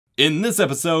In this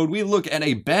episode, we look at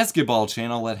a basketball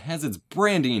channel that has its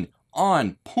branding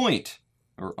on point,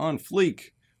 or on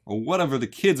fleek, or whatever the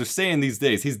kids are saying these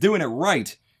days. He's doing it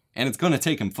right, and it's gonna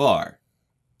take him far.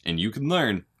 And you can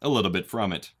learn a little bit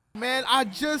from it. Man, I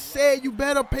just said you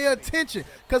better pay attention,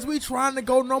 because we trying to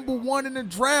go #1 in the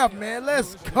draft, man.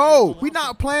 Let's go. We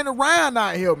not playing around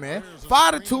out here, man.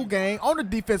 5-2 game on the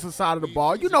defensive side of the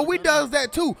ball. You know, we does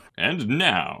that too. And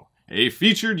now, a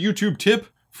featured YouTube tip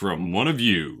from one of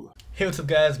you. Hey, what's up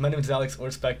guys, my name is Alex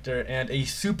or Spectre, and a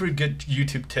super good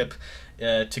YouTube tip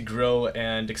to grow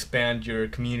and expand your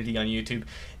community on YouTube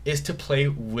is to play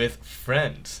with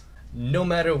friends. No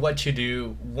matter what you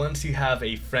do, once you have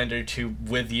a friend or two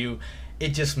with you, it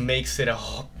just makes it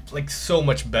so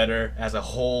much better as a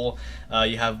whole.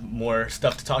 You have more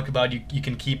stuff to talk about, you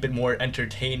can keep it more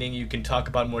entertaining, you can talk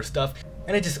about more stuff,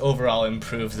 and it just overall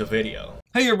improves the video.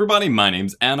 Hey everybody, my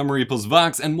name's Anna Marie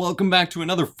Vox, and welcome back to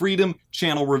another Freedom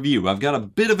Channel review. I've got a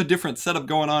bit of a different setup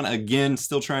going on again,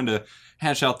 still trying to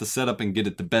hash out the setup and get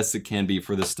it the best it can be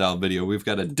for this style video. We've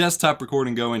got a desktop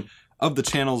recording going of the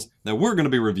channels that we're going to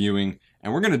be reviewing,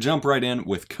 and we're going to jump right in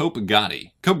with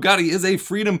CopeGotti. CopeGotti is a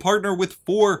Freedom partner with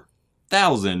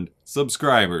 4,000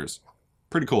 subscribers.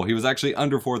 Pretty cool. He was actually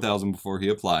under 4,000 before he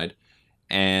applied,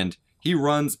 and he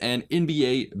runs an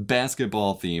NBA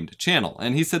basketball themed channel,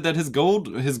 and he said that his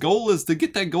goal is to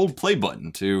get that gold play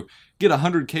button, to get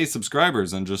 100K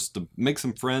subscribers and just to make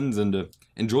some friends and to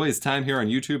enjoy his time here on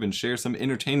YouTube and share some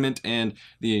entertainment and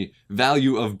the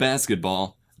value of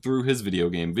basketball through his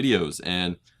video game videos,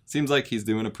 and seems like he's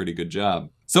doing a pretty good job.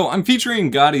 So I'm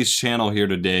featuring Gotti's channel here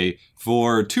today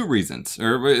for two reasons,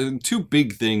 or two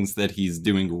big things that he's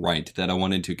doing right that I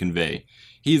wanted to convey.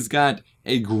 He's got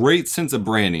a great sense of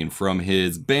branding, from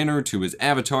his banner to his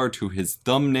avatar to his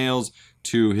thumbnails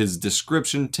to his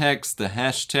description text, the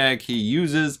hashtag he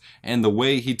uses, and the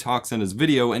way he talks in his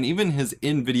video, and even his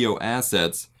in-video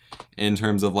assets in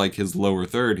terms of like his lower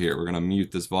third here. We're gonna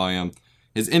mute this volume.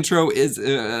 His intro is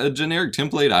a generic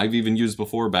template I've even used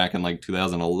before back in like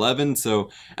 2011,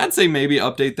 so I'd say maybe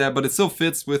update that, but it still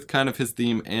fits with kind of his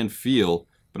theme and feel.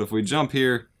 But if we jump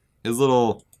here, his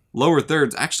little lower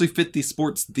thirds actually fit the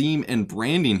sports theme and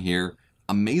branding here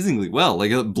amazingly well.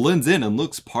 Like, it blends in and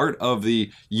looks part of the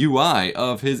UI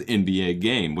of his NBA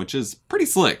game, which is pretty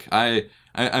slick.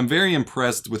 I'm very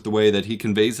impressed with the way that he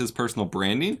conveys his personal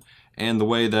branding and the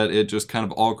way that it just kind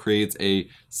of all creates a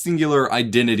singular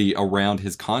identity around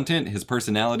his content, his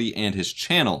personality, and his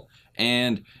channel.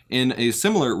 And in a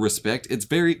similar respect, it's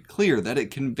very clear that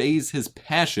it conveys his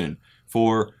passion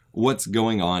for what's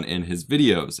going on in his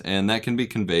videos, and that can be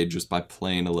conveyed just by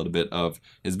playing a little bit of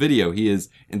his video. He is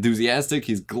enthusiastic,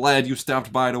 he's glad you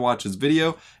stopped by to watch his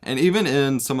video, and even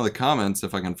in some of the comments,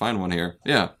 if I can find one here,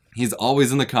 yeah, he's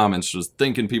always in the comments just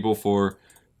thanking people for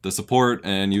the support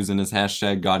and using his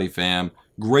hashtag GottiFam.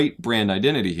 Great brand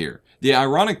identity here. The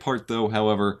ironic part though,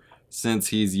 however, since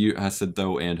he's I said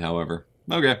though and however.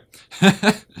 Okay.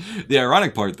 The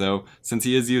ironic part though, since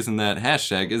he is using that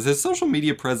hashtag, is his social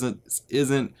media presence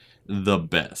isn't the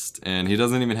best. And he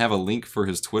doesn't even have a link for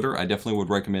his Twitter. I definitely would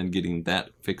recommend getting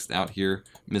that fixed out here,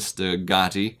 Mr.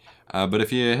 Gotti. But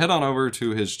if you head on over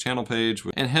to his channel page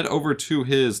and head over to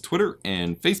his Twitter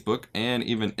and Facebook and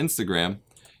even Instagram,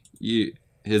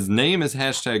 his name is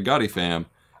hashtag GottiFam,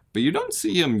 but you don't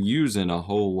see him using a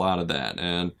whole lot of that.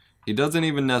 And he doesn't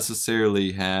even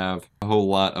necessarily have a whole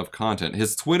lot of content.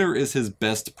 His Twitter is his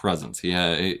best presence.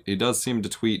 He does seem to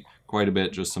tweet quite a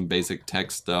bit, just some basic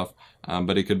text stuff,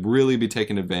 but he could really be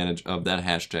taking advantage of that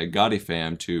hashtag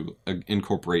GottiFam to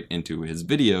incorporate into his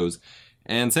videos.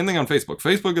 And same thing on Facebook.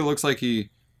 Facebook, it looks like he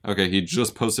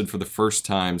just posted for the first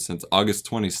time since August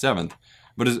 27th,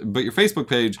 but your Facebook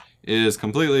page is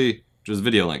completely just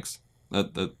video links.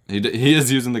 He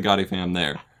is using the GottiFam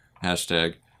there,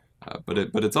 hashtag.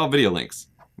 But it's all video links,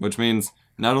 which means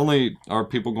not only are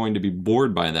people going to be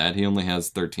bored by that, he only has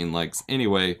 13 likes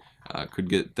anyway, could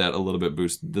get that a little bit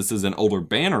boosted. This is an older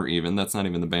banner even, that's not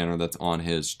even the banner that's on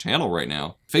his channel right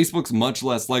now. Facebook's much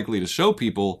less likely to show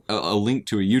people a link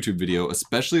to a YouTube video,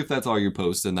 especially if that's all you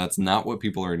post and that's not what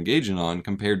people are engaging on,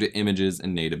 compared to images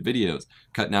and native videos.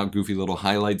 Cutting out goofy little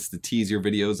highlights to tease your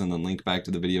videos and then link back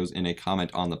to the videos in a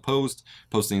comment on the post,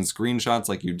 posting screenshots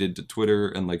like you did to Twitter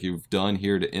and like you've done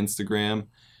here to Instagram.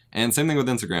 And same thing with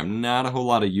Instagram, not a whole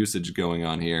lot of usage going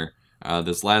on here.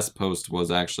 This last post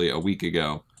was actually a week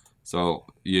ago. So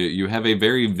you have a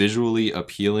very visually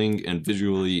appealing and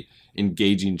visually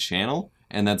engaging channel,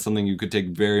 and that's something you could take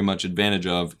very much advantage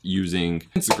of using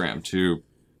Instagram to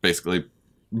basically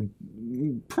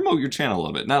promote your channel a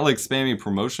little bit. Not like spammy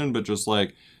promotion, but just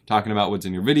like talking about what's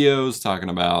in your videos, talking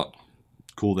about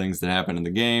cool things that happen in the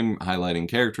game, highlighting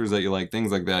characters that you like,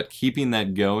 things like that. Keeping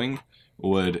that going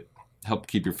would help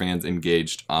keep your fans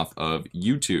engaged off of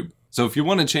YouTube. So if you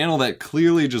want a channel that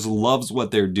clearly just loves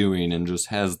what they're doing and just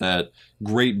has that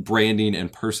great branding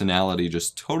and personality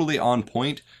just totally on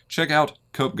point, check out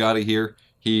CopeGotti here.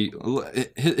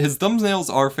 His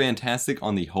thumbnails are fantastic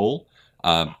on the whole.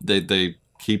 They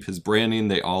keep his branding,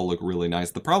 they all look really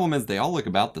nice. The problem is they all look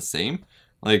about the same.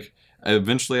 Like,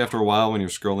 eventually after a while when you're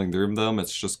scrolling through them,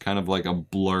 it's just kind of like a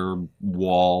blur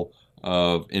wall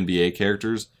of NBA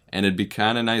characters. And it'd be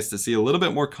kind of nice to see a little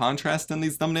bit more contrast in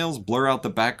these thumbnails, blur out the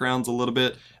backgrounds a little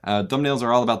bit. Thumbnails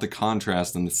are all about the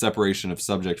contrast and the separation of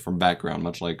subject from background,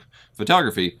 much like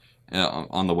photography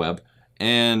on the web.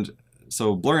 And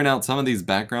so blurring out some of these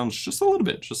backgrounds just a little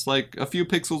bit, just like a few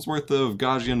pixels worth of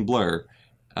Gaussian blur,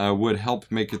 would help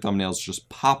make your thumbnails just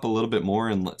pop a little bit more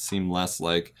and seem less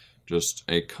like just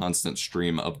a constant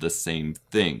stream of the same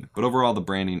thing. But overall, the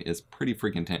branding is pretty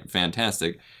freaking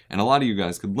fantastic, and a lot of you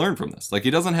guys could learn from this. Like,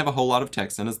 he doesn't have a whole lot of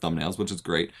text in his thumbnails, which is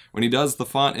great. When he does, the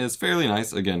font is fairly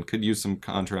nice. Again, could use some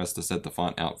contrast to set the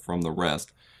font out from the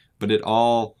rest. But it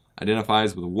all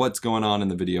identifies with what's going on in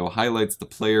the video, highlights the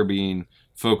player being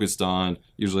focused on,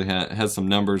 usually has some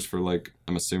numbers for, like,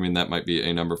 I'm assuming that might be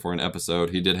a number for an episode.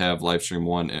 He did have livestream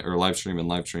 1 or livestream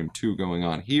and livestream 2 going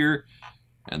on here.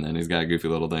 And then he's got goofy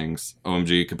little things,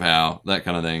 OMG, kapow, that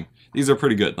kind of thing. These are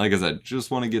pretty good. Like I said, just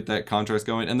want to get that contrast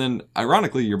going. And then,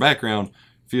 ironically, your background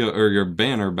your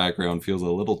banner background feels a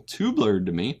little too blurred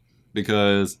to me,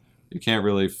 because you can't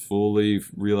really fully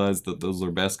realize that those are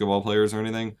basketball players or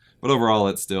anything. But overall,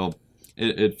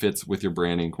 it fits with your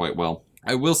branding quite well.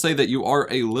 I will say that you are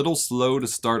a little slow to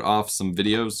start off some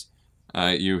videos.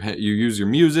 You use your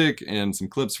music and some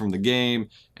clips from the game,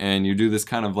 and you do this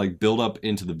kind of like build up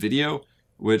into the video,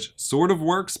 which sort of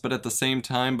works, but at the same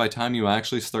time, by the time you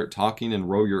actually start talking and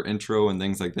roll your intro and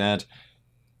things like that,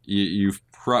 you've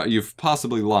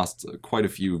possibly lost quite a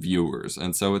few viewers.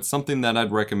 And so it's something that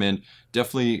I'd recommend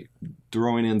definitely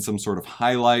throwing in some sort of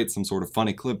highlight, some sort of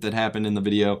funny clip that happened in the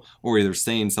video, or either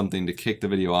saying something to kick the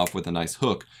video off with a nice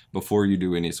hook before you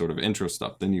do any sort of intro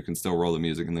stuff. Then you can still roll the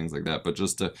music and things like that, but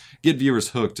just to get viewers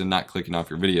hooked and not clicking off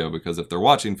your video, because if they're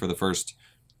watching for the first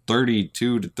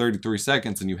 32 to 33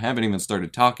 seconds and you haven't even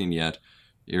started talking yet,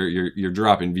 you're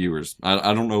dropping viewers.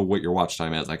 I don't know what your watch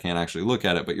time is. I can't actually look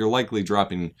at it, but you're likely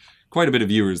dropping quite a bit of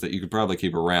viewers that you could probably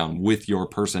keep around with your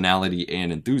personality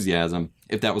and enthusiasm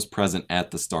if that was present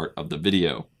at the start of the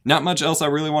video. Not much else I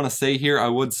really want to say here. I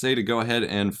would say to go ahead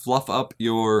and fluff up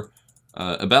your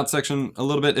about section a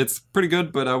little bit. It's pretty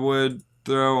good, but I would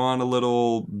throw on a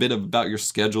little bit about your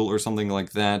schedule or something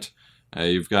like that.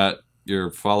 You've got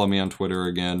your follow me on Twitter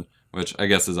again, which I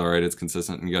guess is alright, it's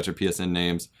consistent, and you got your PSN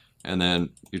names, and then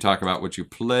you talk about what you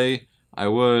play. I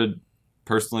would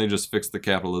personally just fix the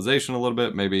capitalization a little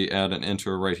bit, maybe add an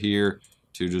enter right here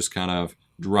to just kind of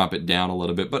drop it down a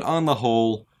little bit, but on the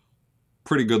whole,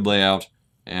 pretty good layout,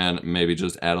 and maybe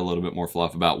just add a little bit more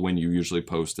fluff about when you usually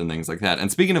post and things like that.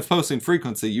 And speaking of posting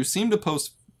frequency, you seem to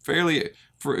post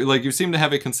you seem to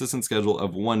have a consistent schedule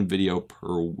of 1 video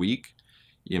per week.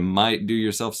 You might do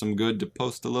yourself some good to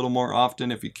post a little more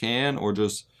often if you can, or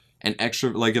just an extra,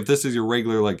 like if this is your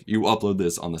regular, like you upload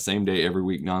this on the same day every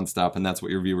week nonstop and that's what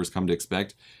your viewers come to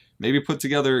expect, maybe put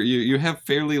together, you have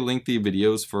fairly lengthy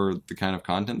videos for the kind of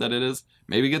content that it is.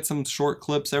 Maybe get some short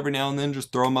clips every now and then,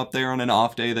 just throw them up there on an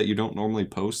off day that you don't normally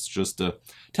post, just to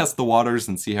test the waters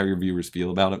and see how your viewers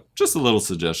feel about it. Just a little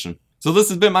suggestion. So this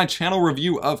has been my channel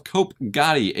review of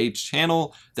CopeGotti, a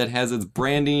channel that has its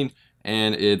branding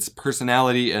and its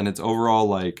personality and its overall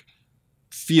like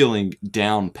feeling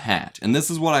down pat. And this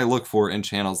is what I look for in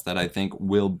channels that I think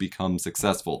will become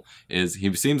successful, is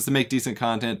he seems to make decent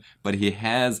content, but he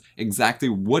has exactly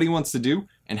what he wants to do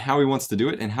and how he wants to do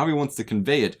it and how he wants to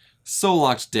convey it so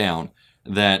locked down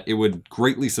that it would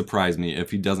greatly surprise me if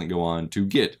he doesn't go on to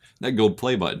get that gold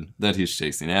play button that he's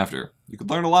chasing after. You could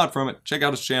learn a lot from it. Check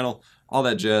out his channel, all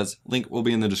that jazz. Link will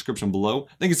be in the description below.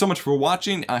 Thank you so much for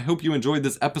watching. I hope you enjoyed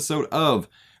this episode of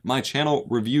my channel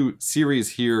review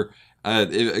series here.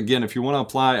 Again, if you want to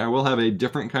apply, I will have a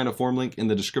different kind of form link in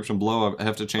the description below. I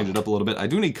have to change it up a little bit. I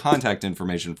do need contact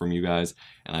information from you guys,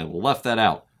 and I left that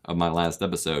out of my last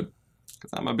episode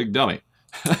because I'm a big dummy.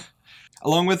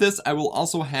 Along with this, I will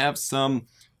also have some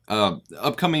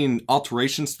upcoming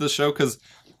alterations to the show, because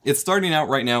it's starting out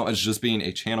right now as just being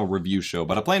a channel review show,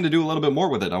 but I plan to do a little bit more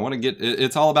with it. I want to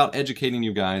it's all about educating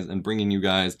you guys and bringing you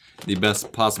guys the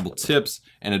best possible tips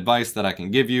and advice that I can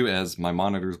give you, as my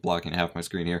monitor is blocking half my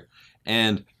screen here.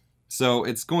 And So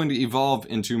it's going to evolve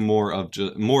into more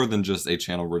than just a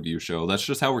channel review show. That's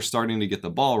just how we're starting to get the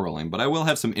ball rolling. But I will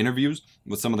have some interviews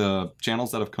with some of the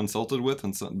channels that I've consulted with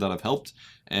and that have helped,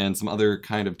 and some other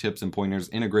kind of tips and pointers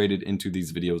integrated into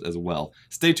these videos as well.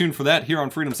 Stay tuned for that here on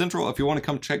Freedom Central. If you want to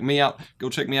come check me out, go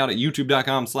check me out at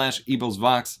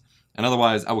youtube.com/eposvox. And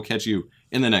otherwise, I will catch you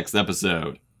in the next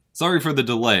episode. Sorry for the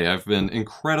delay. I've been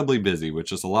incredibly busy with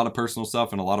just a lot of personal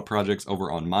stuff and a lot of projects over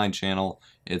on my channel.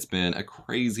 It's been a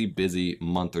crazy busy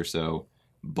month or so,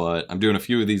 but I'm doing a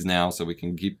few of these now so we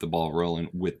can keep the ball rolling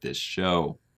with this show.